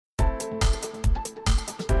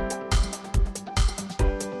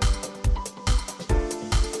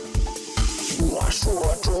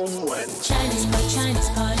说中文。 Chinese pot, Chinese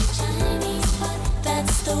pot, Chinese pot.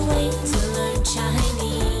 That's the way to learn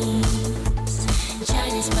Chinese.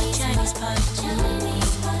 Chinese pot, Chinese pot,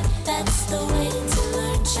 Chinese pot. That's the way to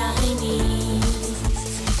learn Chinese.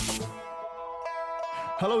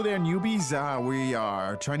 Hello there, newbies. We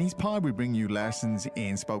are Chinese Pod. We bring you lessons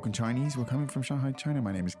in spoken Chinese. We're coming from Shanghai, China.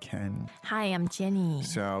 My name is Ken. Hi, I'm Jenny.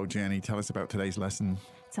 So, Jenny, tell us about today's lesson.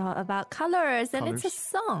 It's all about colors, and it's a Colours.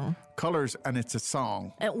 song. Colors, and it's a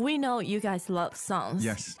song. And we know you guys love songs.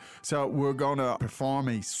 Yes. So, we're going to perform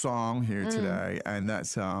a song here today, and that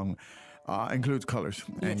song includes colors.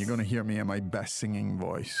 And you're going to hear me in my best singing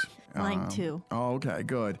voice. Mine too. Okay,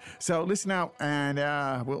 good. So listen out, and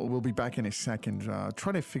we'll be back in a second.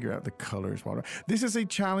 Try to figure out the colors. This is a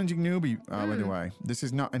challenging newbie, by the way. This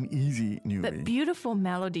is not an easy newbie. But beautiful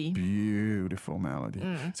melody. Beautiful melody.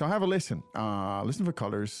 So have a listen. Listen for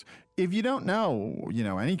colors. If you don't know,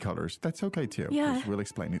 any colors, that's okay too. Yeah. 'Cause we'll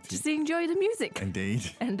explain it to Just you. enjoy the music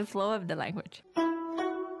Indeed. and the flow of the language.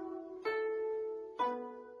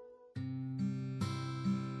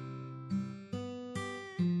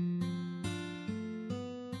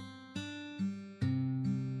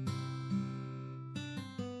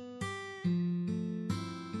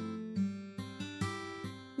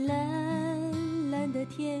 蓝蓝的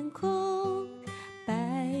天空，白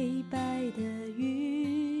白的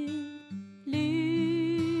云，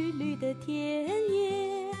绿绿的田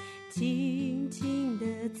野，青青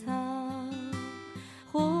的草，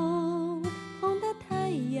红红的太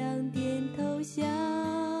阳点头笑，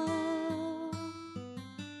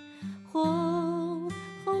红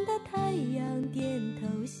红的太阳点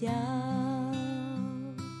头笑，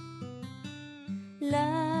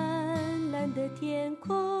蓝蓝的天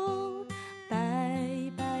空，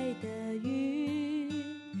白白的云，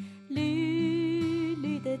绿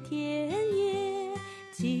绿的田野，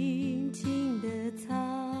青青的草，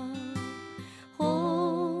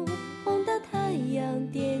红红的太阳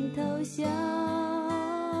点头笑，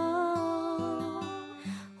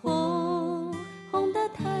红红的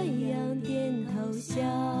太阳点头笑，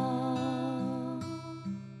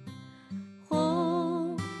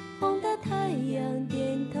红红的太阳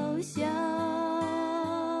点头笑，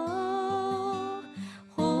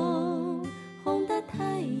红红的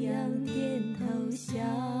太阳点头笑。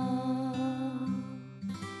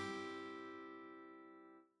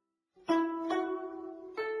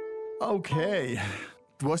 Okay.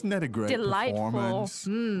 Wasn't that a great Delightful. performance?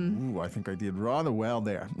 Ooh, I think I did rather well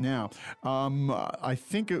there. Now, I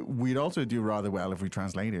think we'd also do rather well if we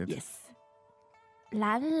translated. Yes.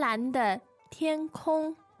 蓝蓝的天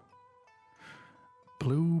空，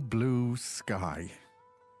 Blue, blue sky.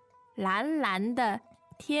 蓝蓝的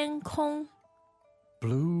天空，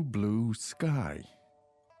 Blue, blue sky.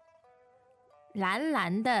 蓝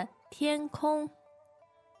蓝的天空，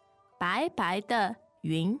白白的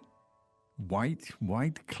云， White,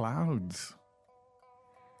 white clouds.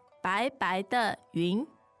 白白的云，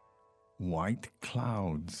 White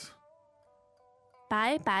clouds.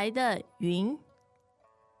 白白的云，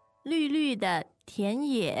绿绿的田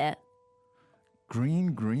野，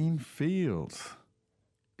 Green, green fields.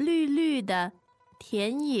 绿绿的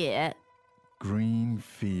田野， Green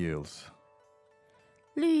fields.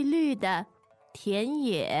 绿绿的田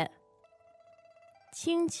野，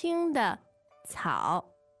青青的草，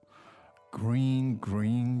 Green,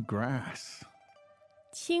 green grass.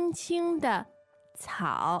 青青的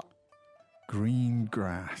草， Green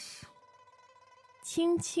grass.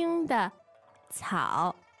 青青的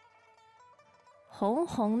草，红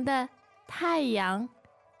红的太阳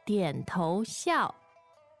点头笑，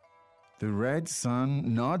 The red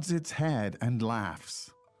sun nods its head and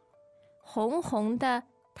laughs. 红红的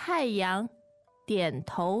太阳点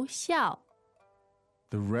头笑，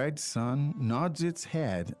 The red sun nods its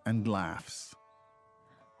head and laughs.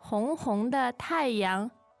 红红的太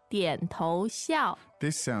阳点头笑。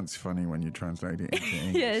 This sounds funny when you translate it into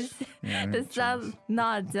English. Yes, Yeah, the it sound sounds-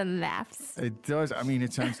 nods and laughs. It does. I mean,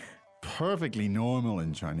 it sounds perfectly normal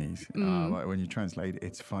in Chinese. When you translate it,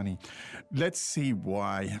 it's funny. Let's see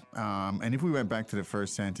why. And if we went back to the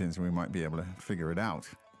first sentence, we might be able to figure it out.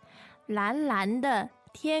 蓝蓝的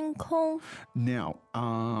天空， Now,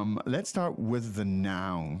 let's start with the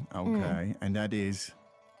noun, okay? And that is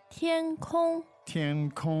天空，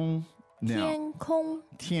 tian kong. Now, 天空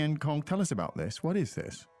tian kong, tell us about this. What is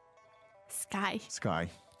this? ，sky. Sky.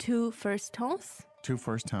 Two first tones, Two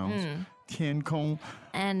first tones. Tian kong,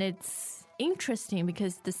 and it's interesting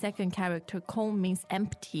because the second character kong means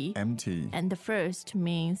empty, empty. and the first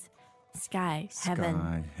means sky, heaven.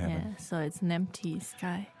 Sky, heaven. Yeah, so it's an empty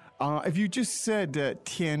sky. If you just said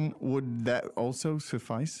天, would that also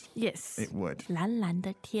suffice? Yes. It would. 蓝蓝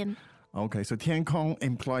的天 Okay, so 天空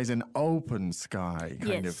implies an open sky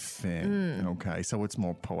kind of Yes. thing. Okay, so it's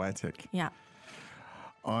more poetic. Yeah.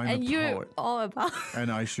 I'm And a you're poet, all about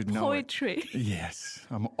and I should know it. poetry. Yes,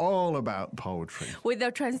 I'm all about poetry. With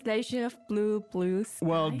the translation of blue sky.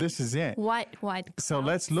 Well, this is it. White So clouds.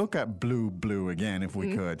 let's look at blue again if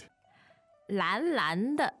we could. 蓝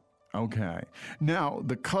蓝的 Okay. Now,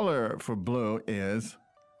 the color for blue is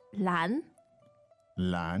蓝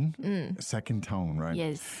lan, second tone, right?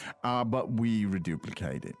 Yes. But we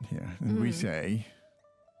reduplicate it here. And we say,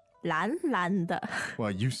 蓝蓝的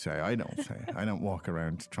well, you say, I don't say. I don't walk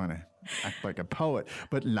around trying to act like a poet.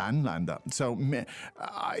 But lan landa. So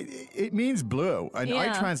it means blue. And I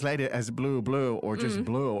Yeah. translate it as blue or just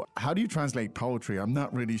blue. How do you translate poetry? I'm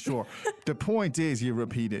not really sure. The point is you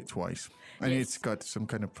repeat it twice. And Yes. it's got some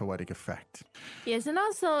kind of poetic effect. Yes, and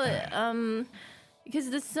also because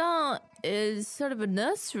the song is sort of a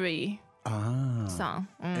nursery song.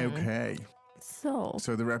 Okay. So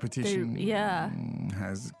So the repetition yeah.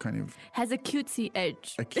 has kind of has a cutesy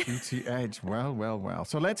edge. a cutesy edge. Well.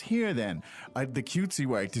 So let's hear then the cutesy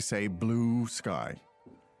way to say blue sky.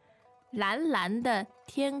 蓝蓝的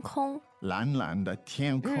天空蓝蓝的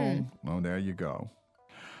天空. Oh, there you go.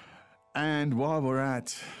 And while we're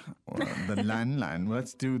at the lan,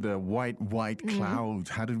 let's do the white clouds.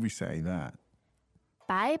 How did we say that?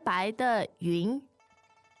 白白的云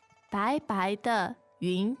白白的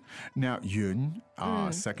云 Now, yun,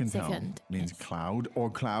 second tone, second, means yes. cloud or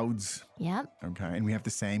clouds. Yep. Okay, and we have the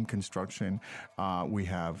same construction. We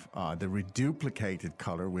have the reduplicated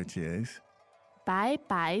color, which is, 白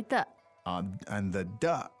白的 and the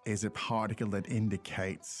da is a particle that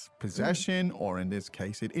indicates possession, or in this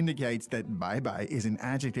case, it indicates that bye is an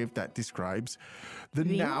adjective that describes the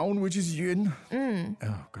noun, which is yun.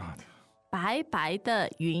 Oh, God. 白白的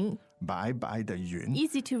云 Bye the yun.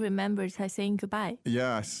 Easy to remember by saying goodbye.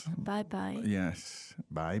 Yes. Bye bye. Yes.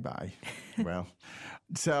 Bye. Well,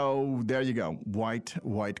 so there you go. White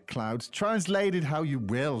clouds. Translated how you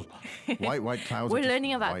will. White clouds. are We're just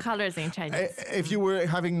learning about white. colors in Chinese. If you were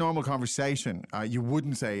having normal conversation, you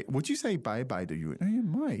wouldn't say, would you say bye to you? You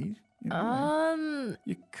might.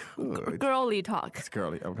 You could. Girly talk. It's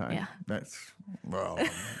girly. Okay. Yeah. That's, well,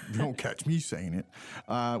 you don't catch me saying it.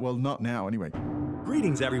 Well, not now anyway.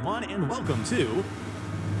 Greetings, everyone, and welcome to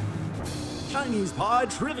Chinese Pod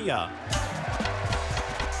Trivia.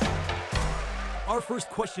 Our first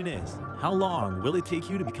question is, how long will it take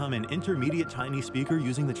you to become an intermediate Chinese speaker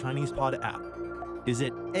using the Chinese Pod app? Is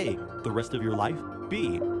it A, the rest of your life?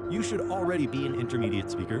 B, you should already be an intermediate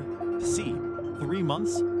speaker? C, 3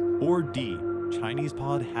 months? Or D, Chinese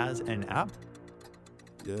Pod has an app?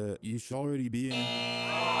 You should already be in.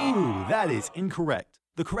 Ooh, that is incorrect.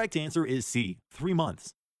 The correct answer is C, 3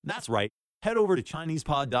 months. That's right. Head over to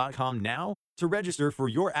ChinesePod.com now to register for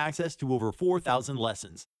your access to over 4,000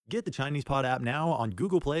 lessons. Get the Chinese Pod app now on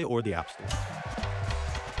Google Play or the App Store.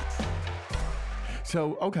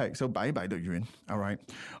 So bye the yuan. All right.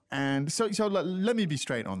 And so let me be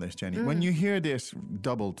straight on this, Jenny. When you hear this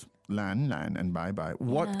doubled lan and bye,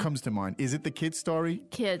 what comes to mind? Is it the kid story?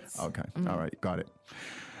 Kids. Okay. All right. Got it.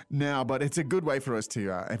 Now, but it's a good way for us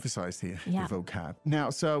to emphasize the Yeah. vocab. Now,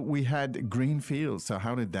 so we had green fields. So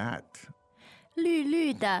how did that? 绿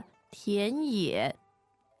绿的田野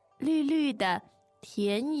绿绿的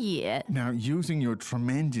田野 Now, using your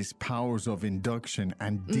tremendous powers of induction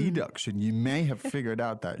and deduction, you may have figured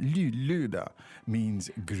out that 绿的 means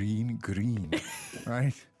green,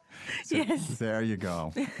 right? So Yes. There you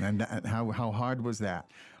go. And how hard was that?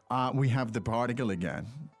 We have the particle again.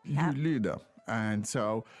 Yeah. 绿的. And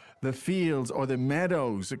so the fields or the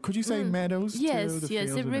meadows. Could you say meadows? Yes, too? The yes,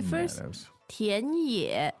 fields it or the refers- meadows? 田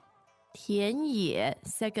野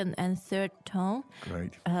second and third tone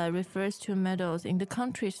Great. refers to meadows in the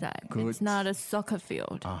countryside. Good. It's not a soccer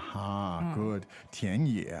field. Aha, good. 田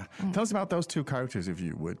野. Tell us about those two characters, if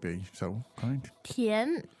you would be so kind.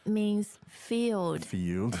 田 means field,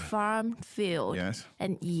 Field. farm field. Yes.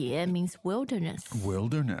 And 野 means wilderness.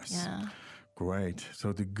 Wilderness. Yeah. Great.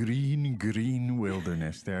 So the green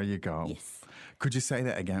wilderness. There you go. Yes. Could you say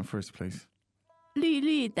that again for us, please? 绿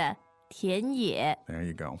绿的田野 There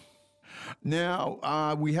you go. Now,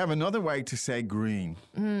 we have another way to say green.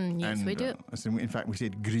 Yes, we do. So in fact, we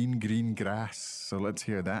said green grass. So let's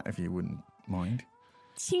hear that if you wouldn't mind.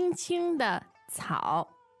 青青的草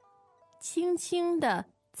青青的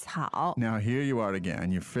草. Now here you are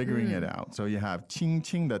again. You're figuring it out. So you have 青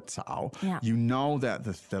青的草. Yeah. You know that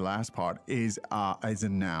the last part is a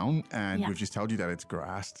noun, and Yeah. we've just told you that it's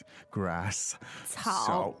grass. 草.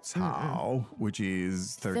 So 草, which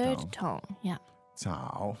is third tone. Third tone. Yeah.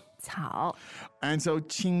 草. 草. And so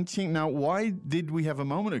青青. Now, why did we have a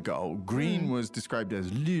moment ago? Green was described as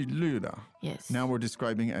绿绿的. Yes. Now we're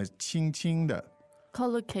describing as 青青的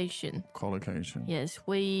Collocation. collocation. Yes,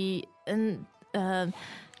 we and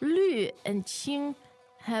绿 and 青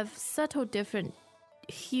have subtle different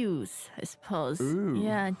hues, I suppose. Ooh.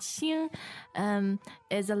 Yeah, 青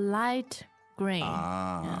is a light green,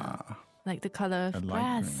 Ah. like the color of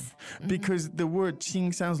Light grass. green. Because the word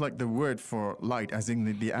青 sounds like the word for light, as in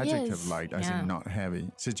the adjective Yes, light, as yeah. in not heavy.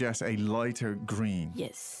 Suggests a lighter green.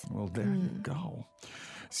 Yes. Well, there you go.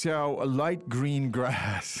 So, a light green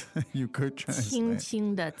grass, you could 青 translate.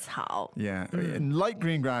 青的草. Yeah, and light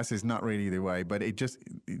green grass is not really the way, but it just,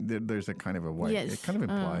 there's a kind of a way. Yes, It kind of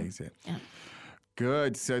implies it. yeah.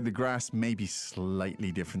 Good. So the grass may be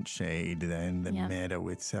slightly different shade than the Yeah. meadow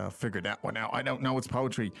itself. Figure that one out. I don't know. It's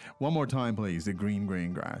poetry. One more time, please. The green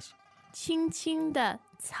grass. 青青的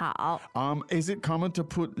草. Is it common to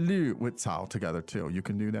put 绿 with 草 together too? You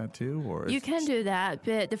can do that too, or You can do that,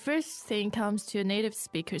 but the first thing comes to a native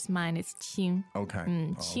speaker's mind is 青. Okay.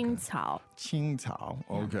 青草. 青草.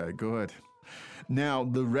 Okay, good. Now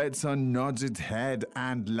the red sun nods its head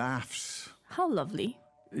and laughs. How lovely.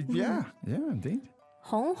 Yeah, indeed.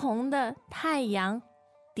 红红的太阳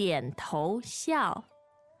点头笑，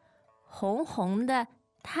红红的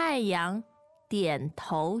太阳点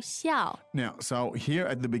头笑。 Now, so here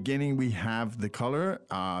at the beginning we have the color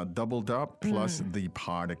doubled up plus the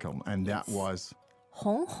particle, and that was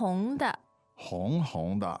红红的，红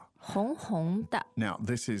红的. 红红的。 Now,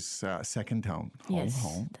 this is second tone, 红 Yes,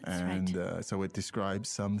 红, that's and so it describes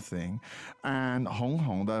something. And 红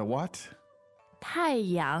红的 what? 太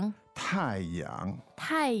阳，太阳.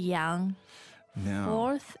 太阳 Now,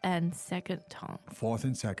 fourth and second tone. fourth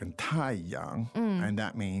and second, 太阳, and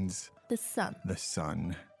that means The sun. the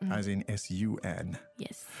sun, as in S-U-N.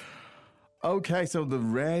 Yes. Okay, so the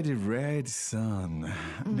red sun.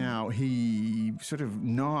 Now, he sort of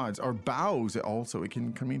nods or bows also. It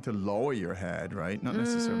can mean to lower your head, right? Not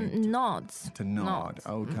necessarily Nods. to nod.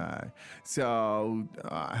 Okay. So,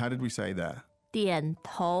 how did we say that? 点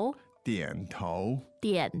头，点头.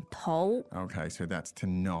 点头。 Okay, so that's to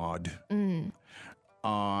nod.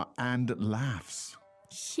 And laughs.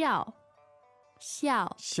 笑，笑。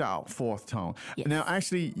 Xiao, fourth tone. Yes. Now,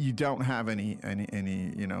 actually, you don't have any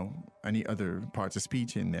other parts of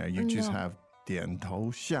speech in there. You just No. have 点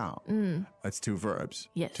头笑. That's two verbs.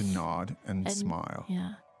 Yes. To nod and, And- smile.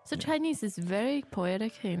 Yeah. So Chinese is very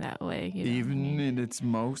poetic in that way. You know? Even in its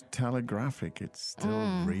most telegraphic, it's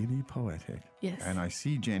still really poetic. Yes. And I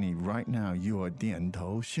see, Jenny, right now you are 点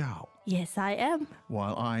头笑, Yes, I am.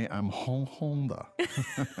 while I am 红红的.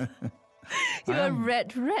 You I are am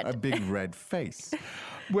red. A big red face.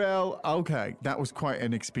 Well, okay, that was quite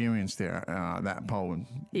an experience there, that poem.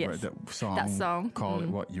 Yes, That song. that song. Call it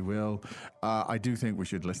what you will. I do think we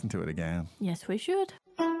should listen to it again. Yes, we should.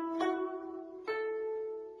 "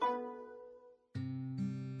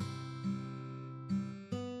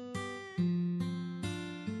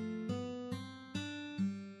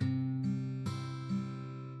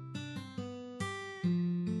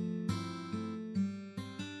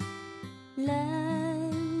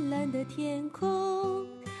蓝蓝的天空，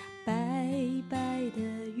白白的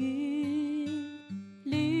云，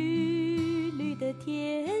绿绿的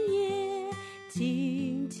田野，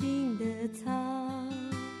青青的草，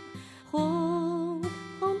红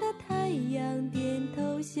红的太阳点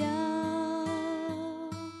头笑，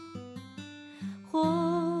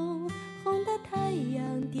红红的太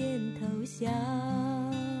阳点头笑。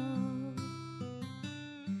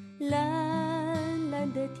蓝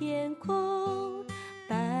蓝的天空，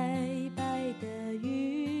白白的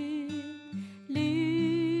云，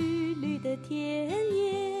绿绿的田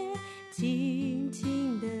野，青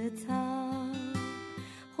青的草，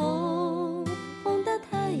红红的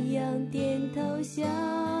太阳点头笑，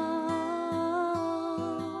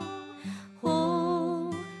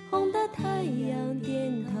红红的太阳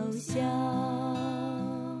点头笑。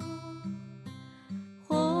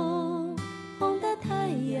红红的太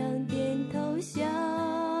阳点头笑，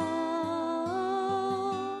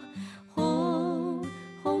红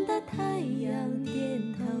红的太阳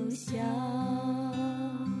点头笑。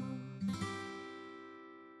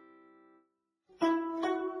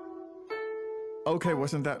Okay,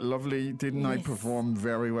 wasn't that lovely? Didn't I Yes. perform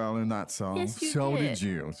very well in that song? Yes, you so did. did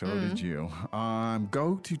you. So did you.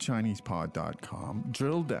 Go to ChinesePod.com,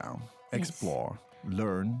 drill down, Yes. explore,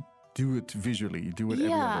 learn, do it visually, do it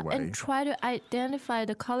every other way. And try to identify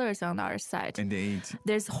the colors on our side. Indeed.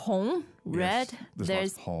 There's 红, red. There's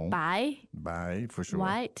lots of 红, 白, Bye, for sure.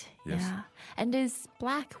 white. Yes. Yeah. And there's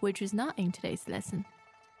black, which is not in today's lesson.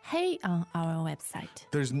 Hey on our website.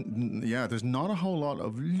 There's not a whole lot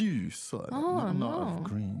of 绿色, not a lot of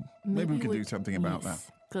green. Maybe we can do something about that.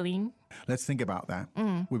 Green. Let's think about that.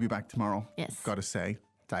 We'll be back tomorrow. Yes. Gotta say,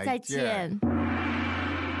 再见.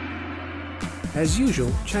 As usual,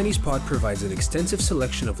 ChinesePod provides an extensive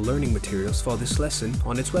selection of learning materials for this lesson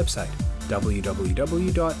on its website,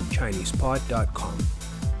 www.chinesepod.com.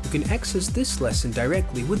 You can access this lesson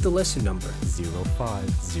directly with the lesson number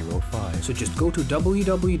 0505. So just go to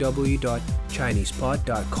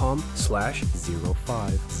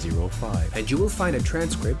www.chinesepod.com/0505 and you will find a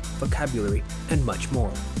transcript, vocabulary, and much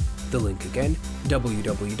more. The link again,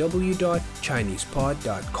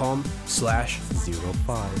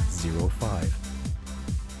 www.chinesepod.com/0505.